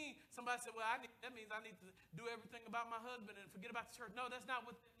doesn't mean somebody said, well, that means I need to do everything about my husband and forget about the church. No, that's not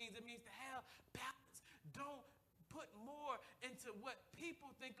what that means. It means to have balance. Don't put more into what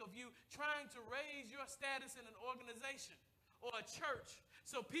people think of you, trying to raise your status in an organization or a church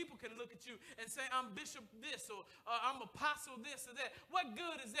so people can look at you and say, I'm bishop this, or I'm apostle this or that. What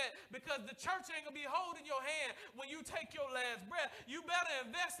good is that? Because the church ain't going to be holding your hand when you take your last breath. You better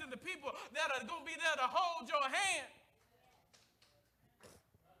invest in the people that are going to be there to hold your hand.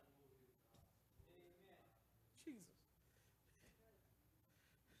 Jesus.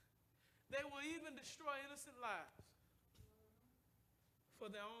 They will even destroy innocent lives for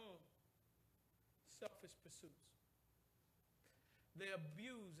their own selfish pursuits. They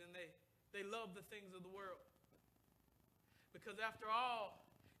abuse and they love the things of the world. Because after all,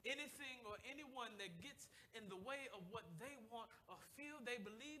 anything or anyone that gets in the way of what they want or feel they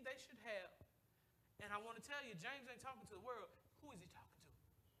believe they should have. And I want to tell you, James ain't talking to the world. Who is he talking to?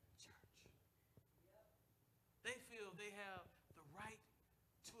 Church. They feel they have the right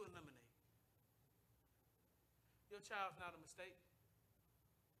to eliminate. Your child's not a mistake.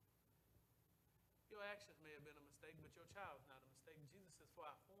 Your actions may have been a mistake, but your child's not a mistake. Jesus says, for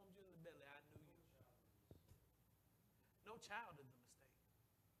I formed you in the belly, I knew you. No child is a mistake.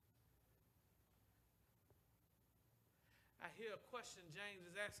 I hear a question James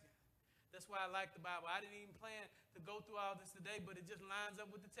is asking. That's why I like the Bible. I didn't even plan to go through all this today, but it just lines up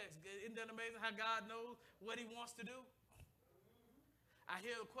with the text. Isn't that amazing how God knows what he wants to do? I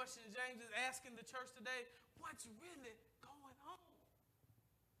hear a question James is asking the church today. What's really going on?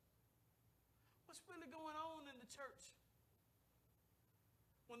 What's really going on in the church?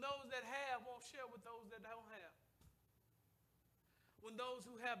 When those that have won't share with those that don't have. When those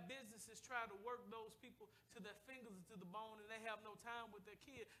who have businesses try to work those people to their fingers and to the bone and they have no time with their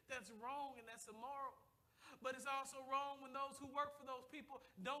kid, that's wrong and that's immoral. But it's also wrong when those who work for those people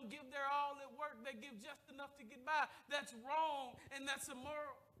don't give their all at work. They give just enough to get by. That's wrong and that's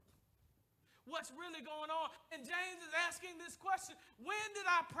immoral. What's really going on? And James is asking this question. When did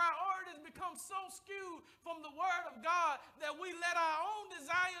our priorities become so skewed from the word of God that we let our own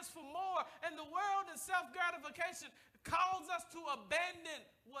desires for more and the world and self-gratification cause us to abandon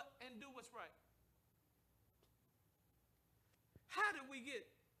what and do what's right? How did we get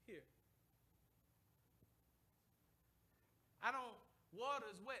here? Water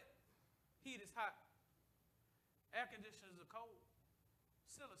is wet. Heat is hot. Air conditioners are cold.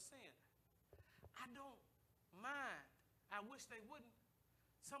 Still a sin. I don't mind. I wish they wouldn't.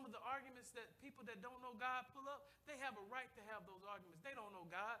 Some of the arguments that people that don't know God pull up, they have a right to have those arguments. They don't know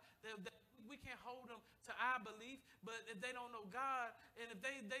God. We can't hold them to our belief, but if they don't know God, and if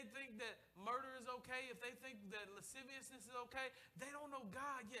they think that murder is okay, if they think that lasciviousness is okay, they don't know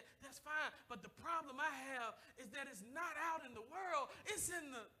God yet. That's fine. But the problem I have is that it's not out in the world. It's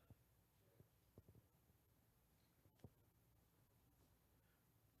in the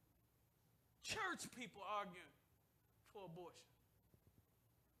Church people arguing for abortion.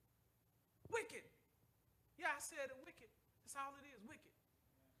 Wicked. Yeah, I said it, wicked. That's all it is, wicked.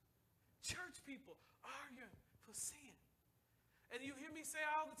 Church people arguing for sin. And you hear me say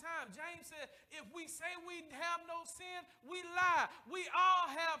all the time, James said, if we say we have no sin, we lie. We all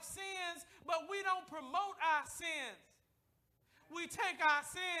have sins, but we don't promote our sins. We take our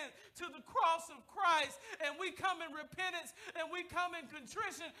sins to the cross of Christ, and we come in repentance, and we come in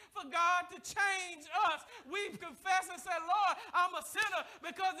contrition for God to change us. We confess and say, Lord, I'm a sinner,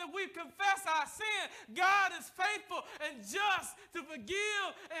 because if we confess our sin, God is faithful and just to forgive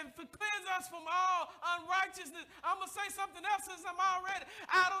and to cleanse us from all unrighteousness. I'm going to say something else since I'm already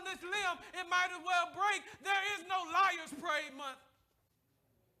out on this limb. It might as well break. There is no Liars Parade Month.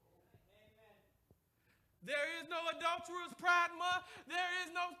 There is no Adulterers Pride Month. There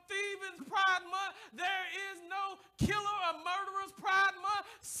is no Thievings Pride Month. There is no Killer or Murderers Pride Month.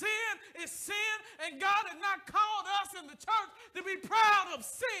 Sin is sin, and God has not called us in the church to be proud of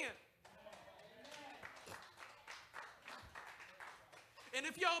sin. And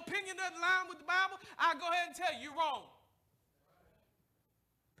if your opinion doesn't line with the Bible, I'll go ahead and tell you, you're wrong.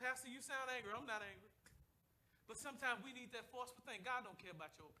 Pastor, you sound angry. I'm not angry. But sometimes we need that forceful thing. God don't care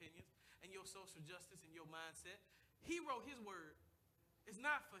about your opinions and your social justice and your mindset. He wrote his word. It's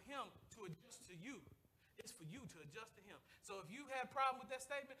not for him to adjust to you. It's for you to adjust to him. So if you have a problem with that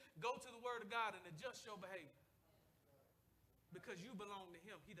statement, go to the word of God and adjust your behavior. Because you belong to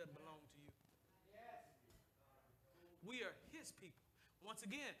him. He doesn't belong to you. We are his people. Once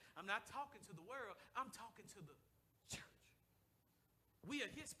again, I'm not talking to the world. I'm talking to the church. We are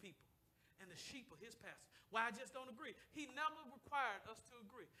his people and the sheep of his pasture. Why I just don't agree. He never required us to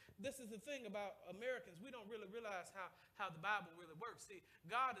agree. This is the thing about Americans. We don't really realize how the Bible really works. See,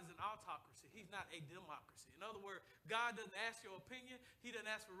 God is an autocracy. He's not a democracy. In other words, God doesn't ask your opinion. He doesn't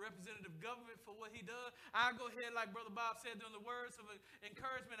ask for representative government for what he does. I'll go ahead, like Brother Bob said, during the words of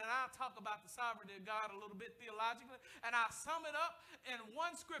encouragement, and I'll talk about the sovereignty of God a little bit theologically, and I'll sum it up in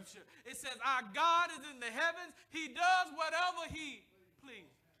one scripture. It says, our God is in the heavens. He does whatever he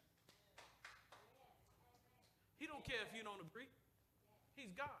pleases. He don't care if you don't agree. He's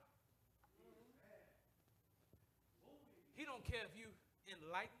God. He don't care if you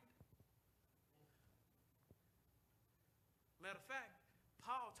enlightened. Matter of fact,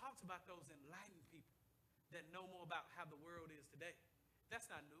 Paul talks about those enlightened people that know more about how the world is today. That's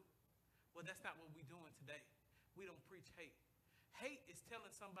not new. Well, that's not what we're doing today. We don't preach hate. Hate is telling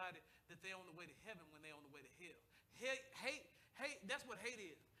somebody that they're on the way to heaven when they're on the way to hell. Hate, that's what hate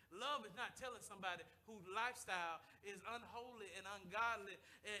is. Love is not telling somebody whose lifestyle is unholy and ungodly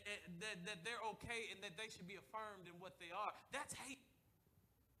that they're okay and that they should be affirmed in what they are. That's hate.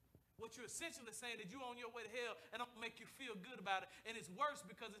 What you're essentially saying is you're on your way to hell and I'm going to make you feel good about it. And it's worse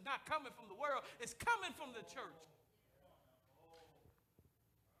because it's not coming from the world. It's coming from the church.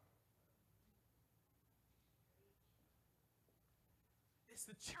 It's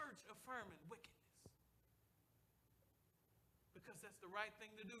the church affirming wickedness. Because that's the right thing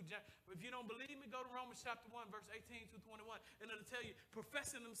to do. If you don't believe me, go to Romans chapter 1, verse 18 to 21, and it'll tell you,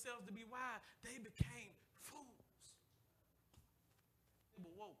 professing themselves to be wise, they became fools. They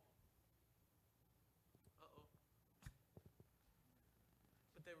were woke. Uh-oh.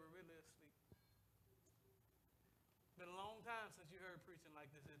 But they were really asleep. Been a long time since you heard preaching like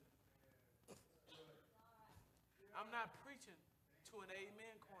this, isn't it? I'm not preaching to an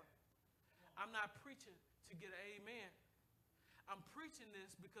amen corner. I'm not preaching to get an amen. I'm preaching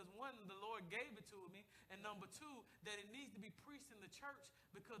this because, one, the Lord gave it to me, and number two, that it needs to be preached in the church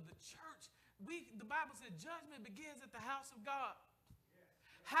because the church, the Bible said judgment begins at the house of God.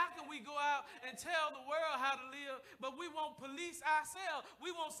 How can we go out and tell the world how to live, but we won't police ourselves?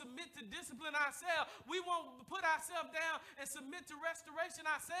 We won't submit to discipline ourselves. We won't put ourselves down and submit to restoration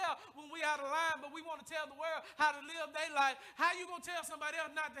ourselves when we out of line, but we want to tell the world how to live their life. How you going to tell somebody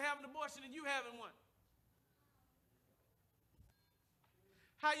else not to have an abortion and you having one?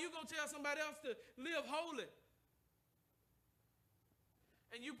 How you going to tell somebody else to live holy?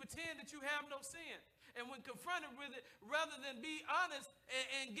 And you pretend that you have no sin. And when confronted with it, rather than be honest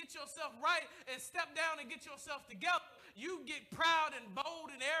and get yourself right and step down and get yourself together, you get proud and bold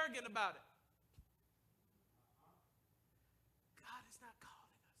and arrogant about it. God is not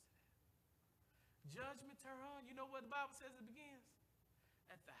calling us to that. Judgment, turn, you know what the Bible says it begins?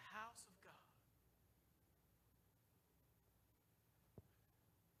 At the house of God.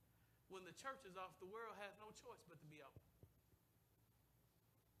 When the church is off, the world has no choice but to be off.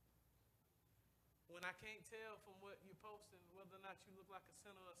 When I can't tell from what you're posting whether or not you look like a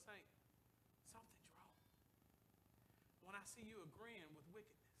sinner or a saint, something's wrong. When I see you agreeing with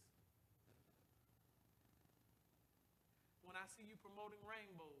wickedness, when I see you promoting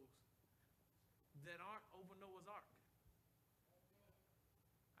rainbows that aren't over Noah's Ark,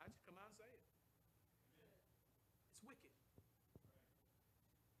 I just come out and say it. It's wicked.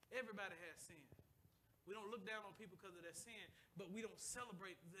 Everybody has sin. We don't look down on people because of their sin, but we don't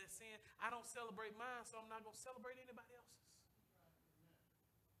celebrate their sin. I don't celebrate mine, so I'm not going to celebrate anybody else's.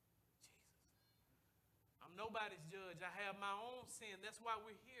 Jesus. I'm nobody's judge. I have my own sin. That's why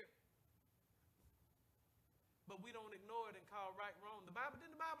we're here. But we don't ignore it and call right wrong. Didn't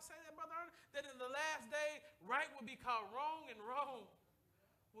the Bible say that, Brother Ernest? That in the last day, right will be called wrong and wrong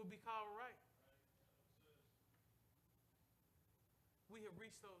will be called right. We have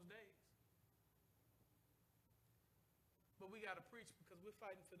reached those days. But we got to preach because we're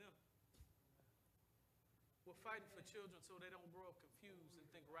fighting for them. We're fighting for children so they don't grow up confused and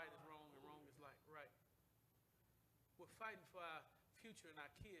think right is wrong and wrong is right. We're fighting for our future and our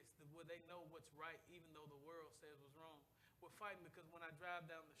kids where they know what's right even though the world says was wrong. We're fighting because when I drive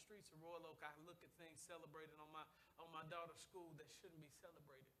down the streets of Royal Oak, I look at things celebrated on my daughter's school that shouldn't be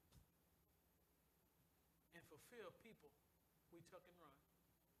celebrated. And for fear of people, we tuck and run.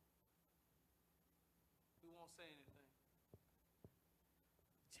 We won't say anything.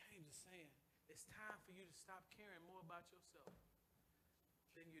 James is saying it's time for you to stop caring more about yourself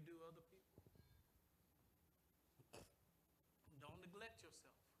than you do other people. Don't neglect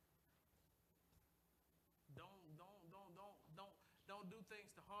yourself. Don't do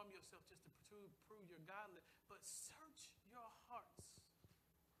things to harm yourself just to prove you're godly. But search your hearts.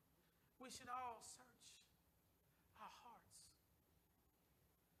 We should all search our hearts.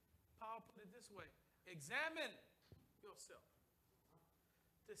 Paul put it this way: examine yourself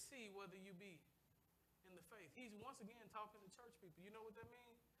to see whether you be in the faith. He's once again talking to church people. You know what that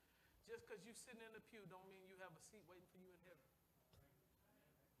means? Just because you're sitting in the pew don't mean you have a seat waiting for you in heaven.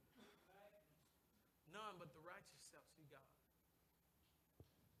 None but the righteous shall see God.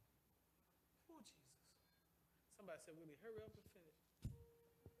 Oh, Jesus. Somebody said, Willie, hurry up and finish.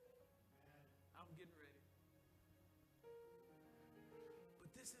 I'm getting ready.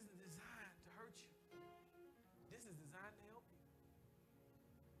 But this isn't designed to hurt you. This is designed to help you.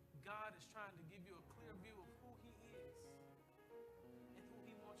 God is trying to give you a clear view of who he is and who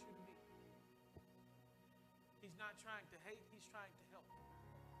he wants you to be. He's not trying to hate, he's trying to help.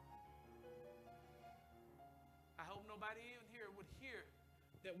 I hope nobody in here would hear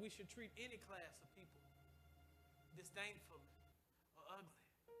that we should treat any class of people disdainfully or ugly.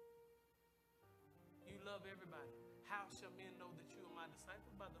 You love everybody. How shall men know that you are my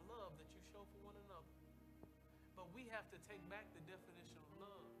disciples? By the love that you show for one another. But we have to take back the definition of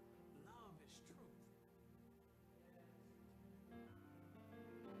love. Love is truth.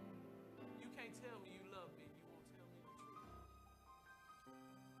 You can't tell me you love me and you won't tell me the truth.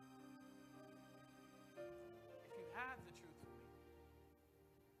 If you hide the truth from me,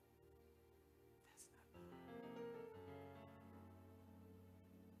 that's not love.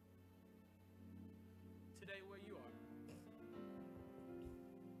 Today, where you are,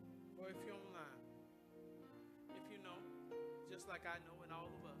 or if you're online, if you know, just like I know and all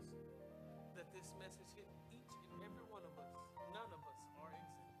of us, that this message hit each and every one of us. None of us are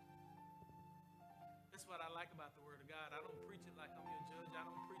exempt. That's what I like about the Word of God. I don't preach it like I'm your judge. I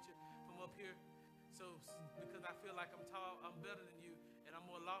don't preach it from up here because I feel like I'm tall, I'm better than you, and I'm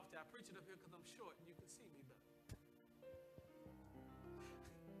more lofty. I preach it up here because I'm short and you can see me better.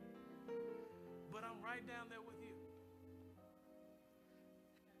 But I'm right down there with you.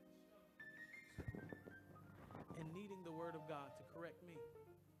 And needing the Word of God to correct me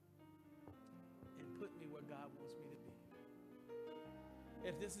and put me where God wants me to be.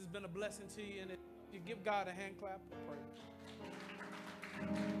 If this has been a blessing to you, and if you give God a hand clap of praise.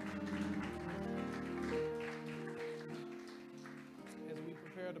 As we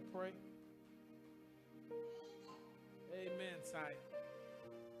prepare to pray. Amen, Sai.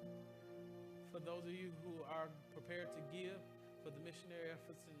 For those of you who are prepared to give for the missionary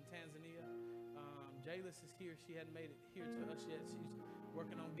efforts in Tanzania, Jaylus is here. She hadn't made it here to us yet. She's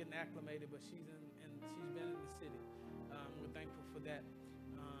working on getting acclimated, but she's been in the city. We're thankful for that.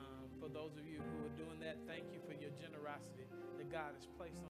 For those of you who are doing that, thank you for your generosity that God has placed on